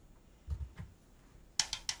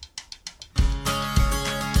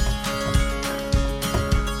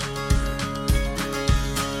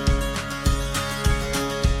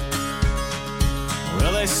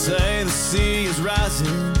sea is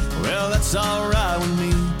rising, well, that's alright with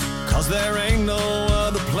me. Cause there ain't no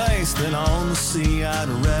other place than on the sea I'd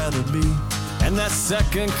rather be. And that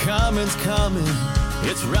second coming's coming,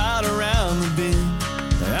 it's right around the bend.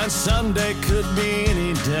 And someday could be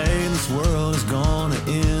any day this world is gonna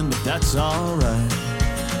end. But that's alright,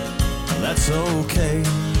 that's okay.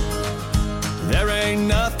 There ain't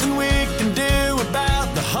nothing we can do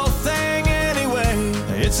about the whole thing anyway.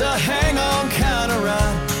 It's a hang-on kind of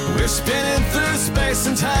ride. We're spinning through space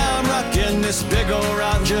and time, rocking this big old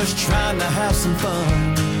rock, just trying to have some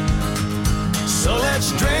fun. So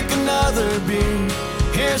let's drink another beer.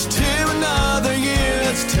 Here's to another year.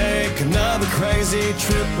 Let's take another crazy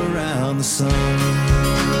trip around the sun.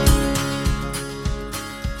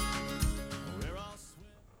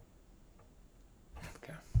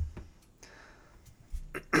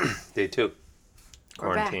 Day 2.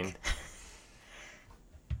 We're Quarantine. back.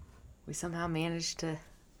 We somehow managed to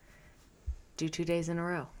do 2 days in a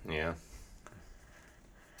row. Yeah.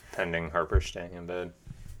 Pending Harper staying in bed.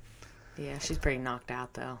 Yeah, she's pretty knocked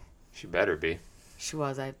out though. She better be. She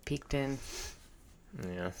was. I peeked in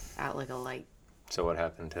Yeah. out like a light. So what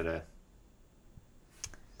happened today?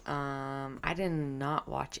 I did not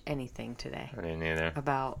watch anything today I didn't either.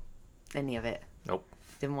 about any of it. Nope.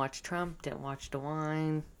 Didn't watch Trump. Didn't watch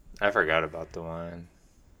DeWine. I forgot about the wine.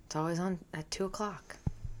 It's always on at 2 o'clock.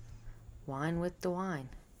 Wine with DeWine.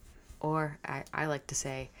 Or I like to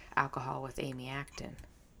say alcohol with Amy Acton.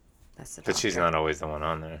 That's the But she's doctor. not always the one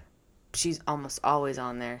on there. She's almost always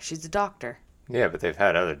on there. She's the doctor. Yeah, but they've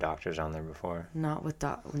had other doctors on there before. Not with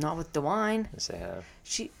DeWine. Yes, they have.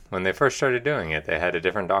 She When they first started doing it, they had a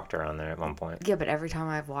different doctor on there at one point. Yeah, but every time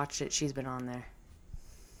I've watched it, she's been on there.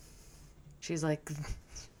 She's like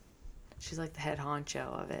the head honcho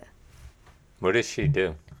of it. What does she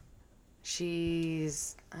do?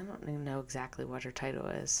 I don't even know exactly what her title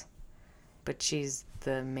is, but she's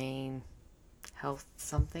the main health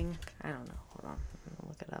something. I don't know. Hold on. I'm going to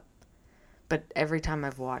look it up. But every time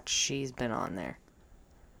I've watched, she's been on there.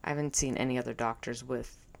 I haven't seen any other doctors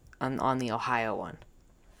on the Ohio one.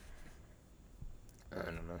 I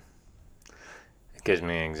don't know. It gives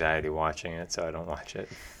me anxiety watching it, so I don't watch it.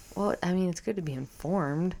 Well, I mean, it's good to be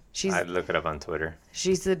informed. I'd look it up on Twitter.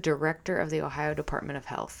 She's the director of the Ohio Department of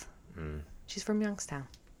Health. Mm. She's from Youngstown.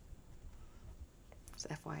 Just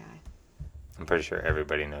FYI. I'm pretty sure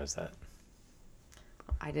everybody knows that.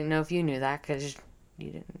 I didn't know if you knew that because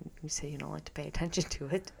you say you don't like to pay attention to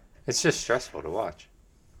it. It's just stressful to watch.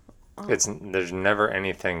 Oh. There's never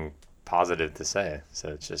anything positive to say, so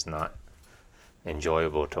it's just not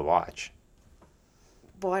enjoyable to watch.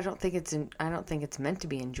 Well, I don't think it's meant to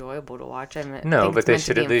be enjoyable to watch. No, but they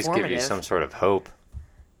should at least give you some sort of hope.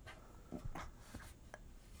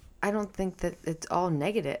 I don't think that it's all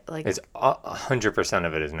negative. Like, It's 100%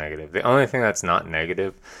 of it is negative. The only thing that's not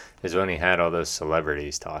negative is when he had all those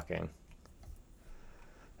celebrities talking.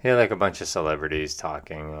 He had like a bunch of celebrities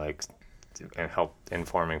talking, like, and help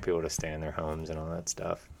informing people to stay in their homes and all that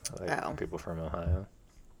stuff. Like people from Ohio.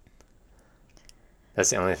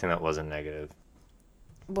 That's the only thing that wasn't negative.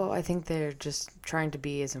 well, I think they're just trying to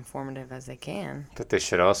be as informative as they can. But they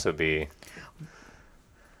should also be.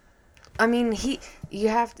 I mean, you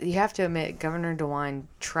have to admit, Governor DeWine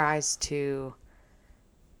tries to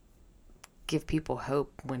give people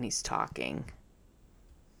hope when he's talking.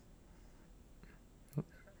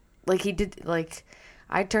 Like he did, like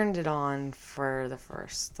I turned it on for the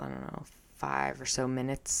first, I don't know, 5 or so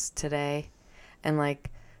minutes today, and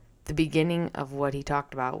like the beginning of what he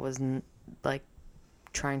talked about was like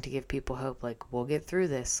trying to give people hope, like we'll get through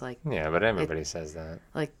this. Like Yeah, but everybody says that.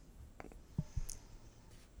 Like,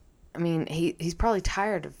 I mean, he's probably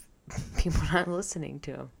tired of people not listening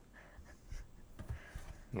to him.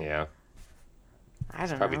 Yeah. I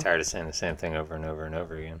don't know. Probably tired of saying the same thing over and over and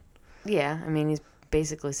over again. Yeah, I mean, he's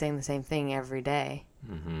basically saying the same thing every day.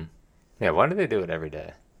 Mm-hmm. Yeah, why do they do it every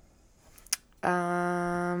day?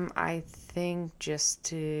 I think just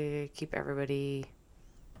to keep everybody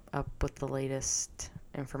up with the latest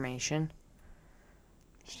information.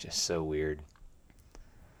 It's just so weird.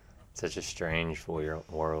 Such a strange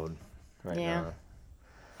world right now.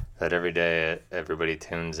 That every day everybody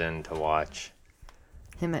tunes in to watch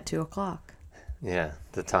Him at 2 o'clock. Yeah,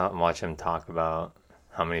 watch him talk about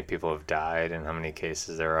how many people have died and how many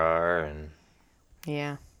cases there are, and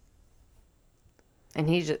Yeah. And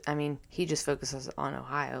he just focuses on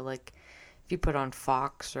Ohio. Like, if you put on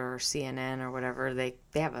Fox or CNN or whatever, they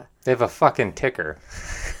have a fucking ticker.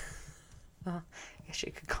 I guess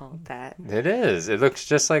you could call it that. It is. It looks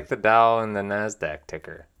just like the Dow and the NASDAQ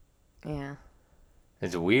ticker. Yeah.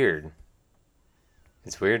 It's weird.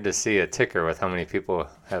 It's weird to see a ticker with how many people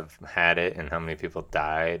have had it and how many people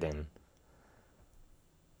died. And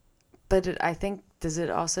But I think, does it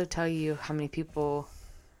also tell you how many people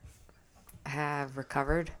have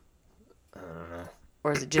recovered? I don't know.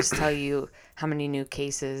 Or does it just tell you how many new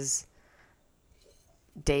cases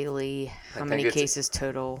daily, how many cases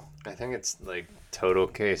total? I think it's like total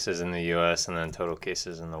cases in the U.S. and then total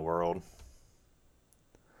cases in the world.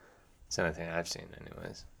 It's anything I've seen,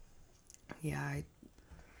 anyways. Yeah, I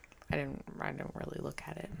didn't really look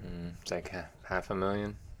at it. It's like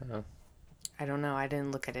 500,000. No, I don't know. I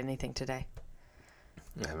didn't look at anything today.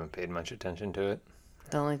 I haven't paid much attention to it.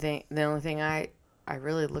 The only thing I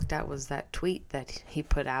really looked at was that tweet that he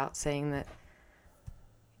put out saying that,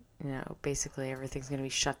 basically everything's going to be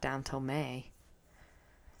shut down till May.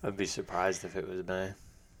 I'd be surprised if it was May.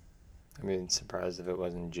 I'd be surprised if it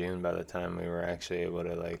wasn't June by the time we were actually able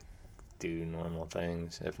to do normal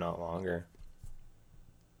things, if not longer.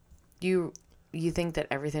 You think that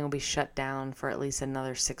everything will be shut down for at least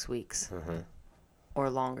another 6 weeks or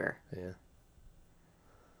longer? Yeah.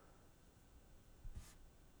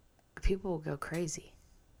 People will go crazy.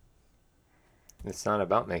 It's not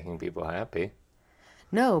about making people happy.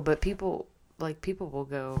 No, but people will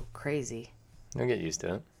go crazy. You'll get used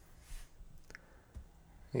to it.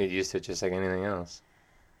 You get used to it just like anything else.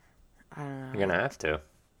 I don't know. You're gonna have to.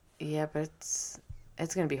 Yeah, but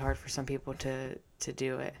it's gonna be hard for some people to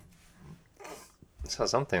do it. I saw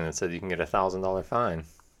something that said you can get $1,000 fine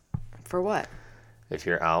For what? if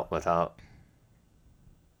you're out without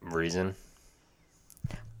reason.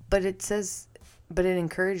 But it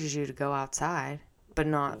encourages you to go outside, but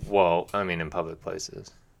not. Well, I mean, in public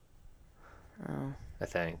places. Oh. I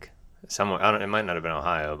think somewhere. It might not have been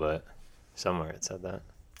Ohio, but somewhere it said that.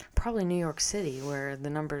 Probably New York City, where the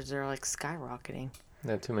numbers are skyrocketing.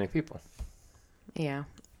 They have too many people. Yeah,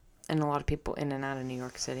 and a lot of people in and out of New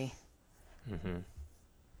York City. Mm-hmm.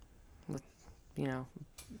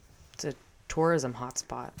 It's a tourism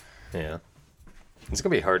hotspot. Yeah. It's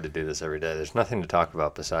going to be hard to do this every day. There's nothing to talk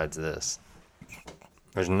about besides this.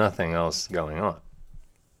 There's nothing else going on.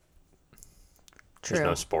 True. There's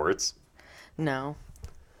no sports. No.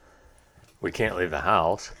 We can't leave the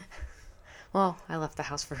house. Well, I left the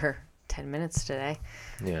house for 10 minutes today.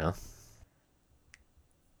 Yeah.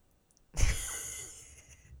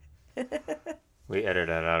 We edited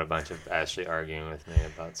out a bunch of Ashley arguing with me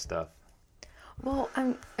about stuff. Well,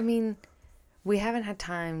 I mean, we haven't had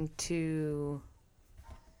time to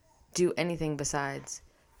do anything besides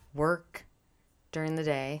work during the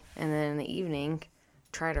day, and then in the evening,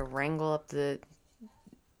 try to wrangle up the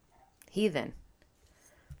heathen.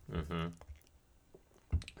 Mm-hmm.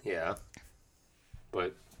 Yeah.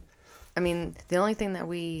 But I mean, the only thing that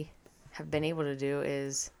we have been able to do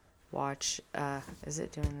is watch. Is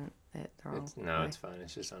it doing it the wrong way? It's fine.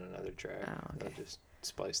 It's just on another track. Oh, okay. They'll just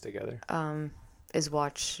splice together. Is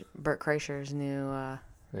watch Bert Kreischer's new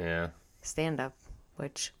Yeah. stand-up,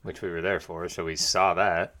 which we were there for, so we saw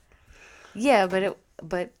that. yeah,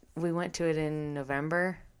 but we went to it in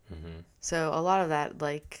November, so a lot of that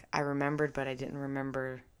I remembered, but I didn't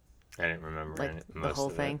remember. I didn't remember the whole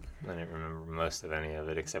thing. I didn't remember most of any of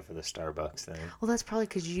it except for the Starbucks thing. Well, that's probably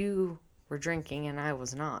because you were drinking and I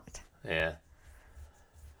was not. Yeah.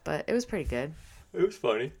 But it was pretty good. It was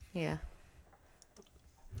funny. Yeah.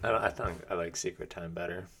 I think I like Secret Time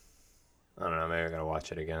better. I don't know. Maybe I gotta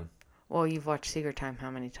watch it again. Well, you've watched Secret Time how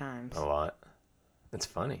many times? A lot. It's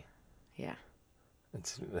funny. Yeah.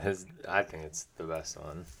 I think it's the best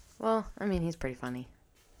one. Well, I mean, he's pretty funny.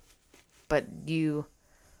 But you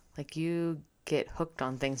get hooked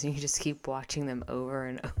on things and you just keep watching them over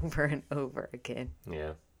and over and over again.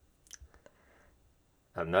 Yeah.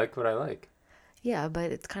 I like what I like. Yeah,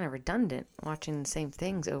 but it's kind of redundant watching the same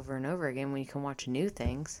things over and over again when you can watch new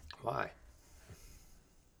things. Why?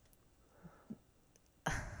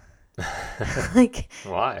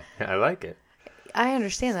 Why? I like it. I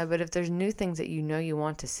understand that, but if there's new things that you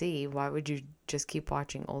want to see, why would you just keep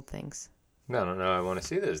watching old things? I don't know. I want to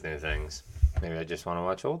see those new things. Maybe I just want to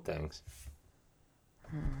watch old things.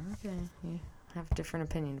 Okay, you have a different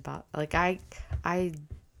opinion about. I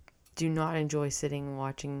do not enjoy sitting and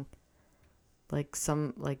watching.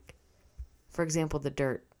 For example, The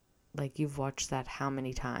Dirt. You've watched that how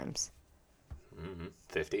many times?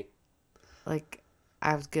 50.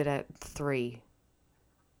 I was good at 3.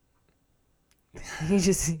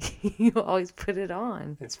 You always put it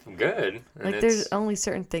on. It's good. There's only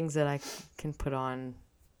certain things that I can put on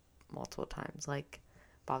multiple times, like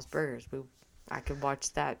Bob's Burgers. I could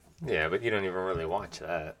watch that. Yeah, but you don't even really watch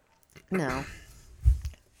that. No.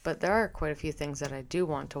 But there are quite a few things that I do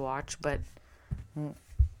want to watch, but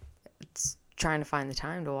it's trying to find the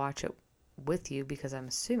time to watch it with you because I'm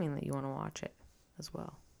assuming that you want to watch it as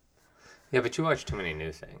well. Yeah, but you watch too many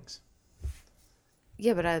new things.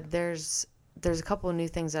 Yeah, but there's a couple of new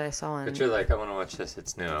things that I saw in. But you're like, I want to watch this.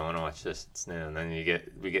 It's new. I want to watch this. It's new. And then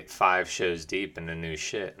we get 5 shows deep into new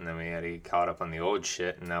shit, and then we got to get caught up on the old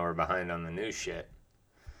shit, and now we're behind on the new shit.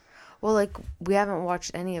 Well, like, we haven't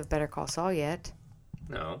watched any of Better Call Saul yet.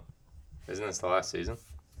 No, isn't this the last season?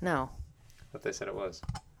 No. I thought they said it was.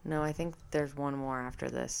 No, I think there's one more after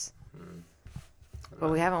this. Hmm. But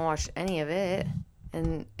we haven't watched any of it,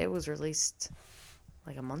 and it was released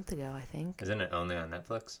like a month ago, I think. Isn't it only on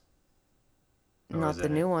Netflix? Or Not is the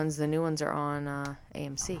it- new ones. The new ones are on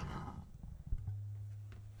AMC.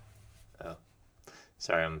 Oh,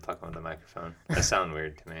 sorry, I'm fucking with the microphone. That sound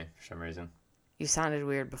weird to me for some reason. You sounded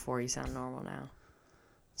weird before. You sound normal now.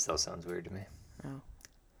 Still sounds weird to me. Oh.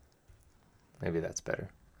 Maybe that's better.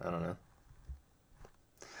 I don't know.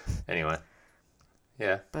 Anyway,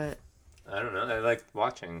 yeah, But I don't know. I like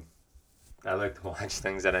watching. I like to watch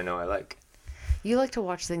things that I know I like. you like to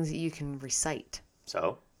watch things that you can recite.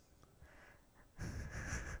 So,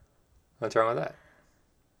 what's wrong with that?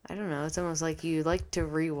 I don't know. It's almost like you like to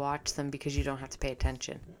rewatch them because you don't have to pay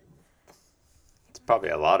attention. It's probably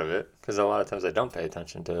a lot of it, because a lot of times I don't pay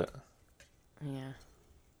attention to it. Yeah.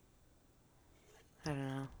 I don't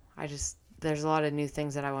know. There's a lot of new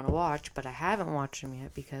things that I want to watch, but I haven't watched them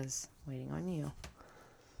yet because I'm waiting on you.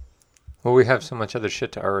 Well, we have so much other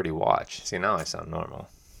shit to already watch. See, now I sound normal.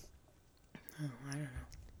 Oh, I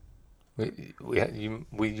don't know.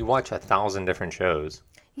 You watch 1,000 different shows.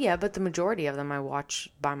 Yeah, but the majority of them I watch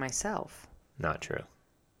by myself. Not true.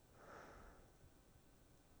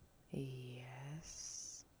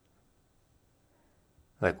 Yes.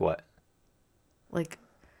 Like what? Like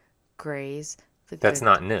Grey's. That's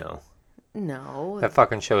not new. No. That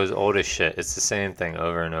fucking show is old as shit. It's the same thing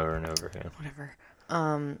over and over and over again. Whatever.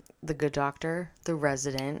 The Good Doctor, The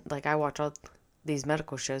Resident. Like, I watch all these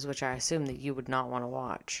medical shows, which I assume that you would not want to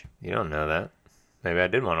watch. You don't know that. Maybe I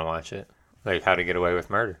did want to watch it. Like How to Get Away with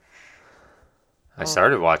Murder. I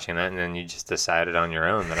started watching that, and then you just decided on your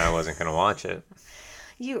own that I wasn't going to watch it.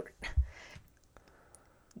 You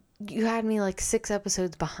had me like 6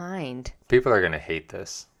 episodes behind. People are going to hate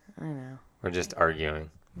this. I know. We're just arguing.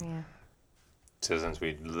 Yeah. So since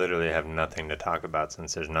we literally have nothing to talk about,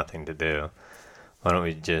 since there's nothing to do, why don't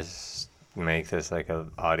we just make this like an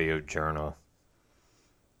audio journal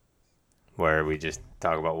where we just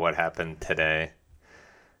talk about what happened today,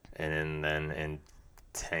 and then in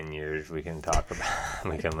 10 years we can talk about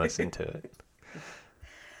we can listen to it.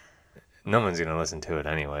 No one's going to listen to it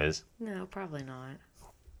anyways. No, probably not.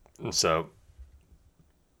 So,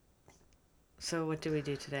 So what do we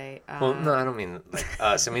do today? well, no, I don't mean like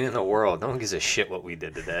us. I mean in the world. No one gives a shit what we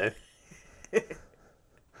did today.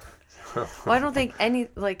 Well, I don't think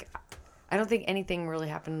anything really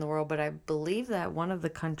happened in the world, but I believe that one of the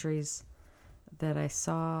countries that I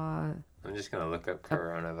saw I'm just going to look up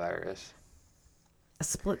coronavirus. a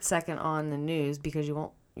split second on the news because you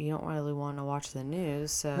don't really want to watch the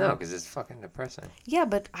news. So No, because it's fucking depressing. yeah,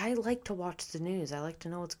 but I like to watch the news. I like to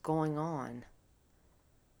know what's going on.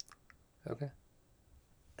 Okay.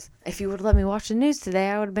 If you would have let me watch the news today,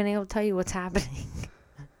 I would have been able to tell you what's happening.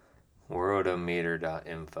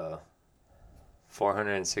 Worldometer.info.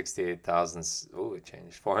 468,000. Oh, it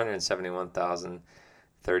changed.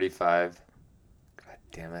 471,035. God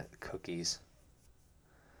damn it. Cookies.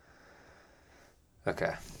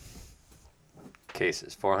 Okay.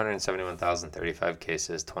 Cases. 471,035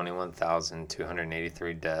 cases.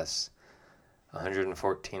 21,283 deaths.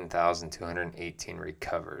 114,218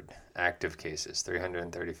 recovered. Active cases,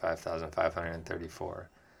 335,534.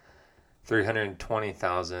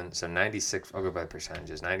 320,000, so 96, I'll go by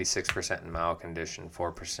percentages. 96% in mild condition,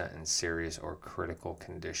 4% in serious or critical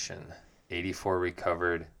condition. 84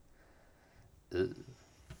 recovered.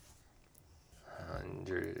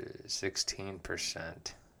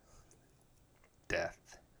 16%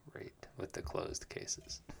 death rate with the closed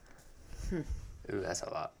cases. Ooh, that's a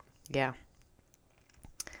lot. Yeah.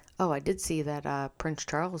 Oh, I did see that Prince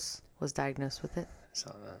Charles was diagnosed with it. I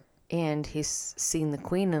saw that. And he's seen the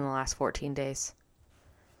Queen in the last 14 days.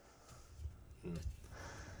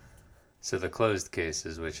 So the closed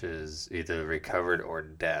cases, which is either recovered or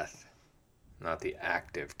death, not the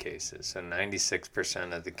active cases. So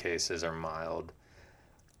 96% of the cases are mild.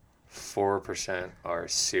 4% are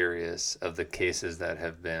serious of the cases that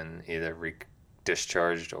have been either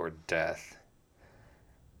discharged or death.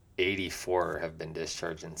 84 have been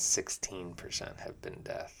discharged and 16% have been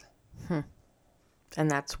death. And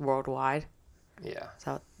that's worldwide. Yeah. Is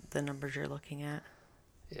that the numbers you're looking at?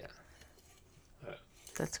 Yeah.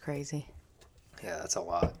 That's crazy. Yeah, that's a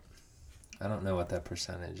lot. I don't know what that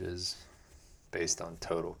percentage is based on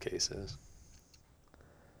total cases.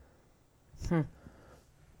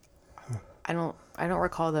 I don't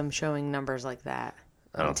recall them showing numbers like that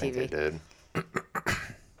I on don't think TV. they did.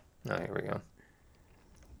 Oh, here we go.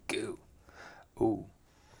 Goo. Ooh.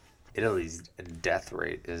 Italy's death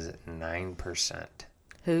rate is 9%.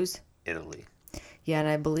 Whose? Italy. Yeah, and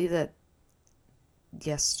I believe that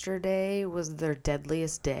yesterday was their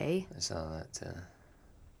deadliest day. I saw that too.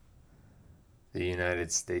 The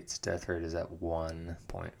United States death rate is at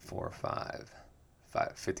 1.45.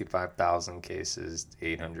 55,000 cases,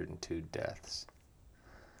 802 deaths.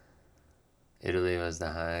 Italy was the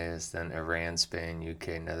highest, then Iran, Spain,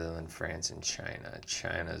 UK, Netherlands, France, and China.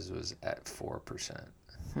 China's was at 4%.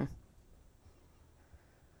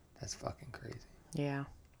 That's fucking crazy. Yeah.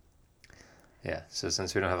 Yeah, so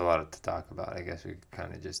since we don't have a lot to talk about, I guess we could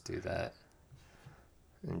kind of just do that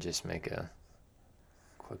and just make a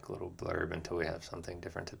quick little blurb until we have something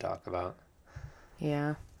different to talk about.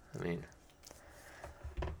 Yeah. I mean,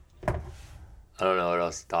 I don't know what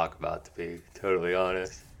else to talk about, to be totally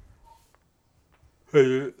honest.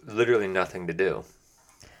 Literally nothing to do.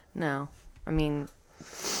 No. I mean,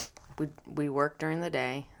 we work during the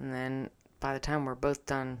day, and then by the time we're both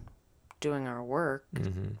done doing our work,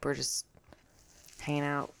 we're just hanging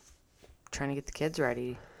out, trying to get the kids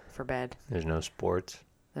ready for bed. There's no sports.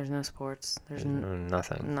 There's no sports. There's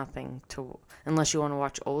nothing. Nothing to, unless you want to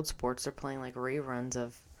watch old sports. They're playing like reruns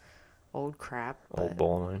of old crap. Old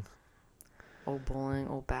bowling. Old bowling,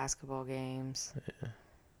 old basketball games. Yeah.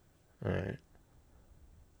 All right.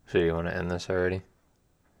 So you want to end this already?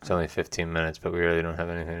 It's only 15 minutes, but we really don't have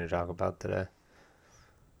anything to talk about today.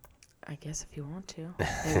 I guess if you want to.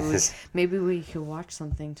 Maybe we could watch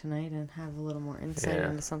something tonight and have a little more insight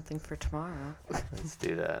into something for tomorrow. Let's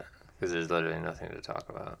do that, because there's literally nothing to talk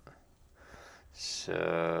about.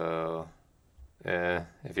 So,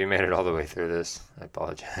 if you made it all the way through this, I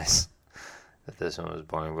apologize that this one was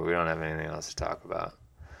boring, but we don't have anything else to talk about,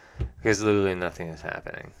 because literally nothing is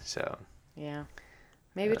happening, so. Yeah.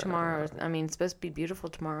 Maybe tomorrow. I mean, it's supposed to be beautiful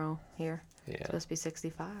tomorrow here. Yeah. It's supposed to be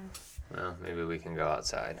 65. Well, maybe we can go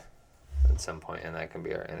outside at some point, and that can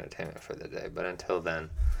be our entertainment for the day. But until then,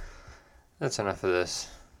 that's enough of this.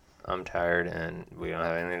 I'm tired, and we don't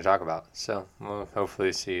have anything to talk about. So we'll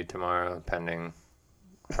hopefully see you tomorrow, pending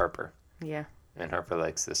Harper. Yeah. And Harper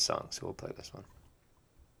likes this song, so we'll play this one.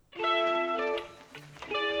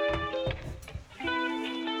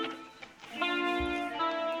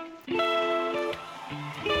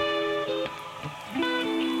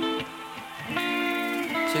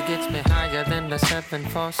 She gets me higher than the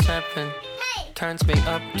 747. Turns me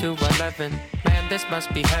up to 11. Man, this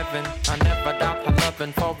must be heaven. I never doubt her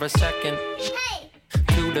loving for a second.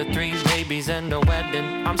 2 to 3 babies and a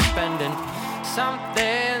wedding. I'm spending.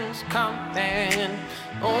 Something's coming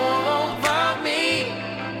over me.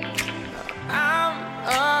 I'm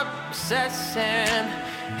obsessing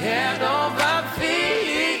head over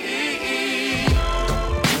feet.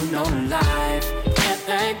 You know life, it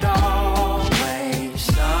ain't always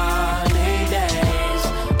sunny days,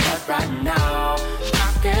 but right now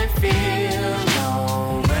I can feel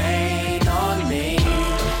no rain on me.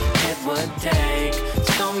 It would take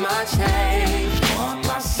so much hate for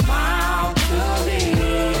my smile to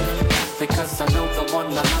leave, because I know the one I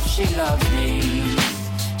love, she loves me.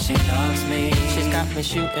 She loves me. She's got me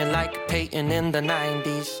shooting like Peyton in the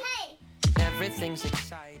 90s. Everything's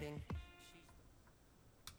exciting.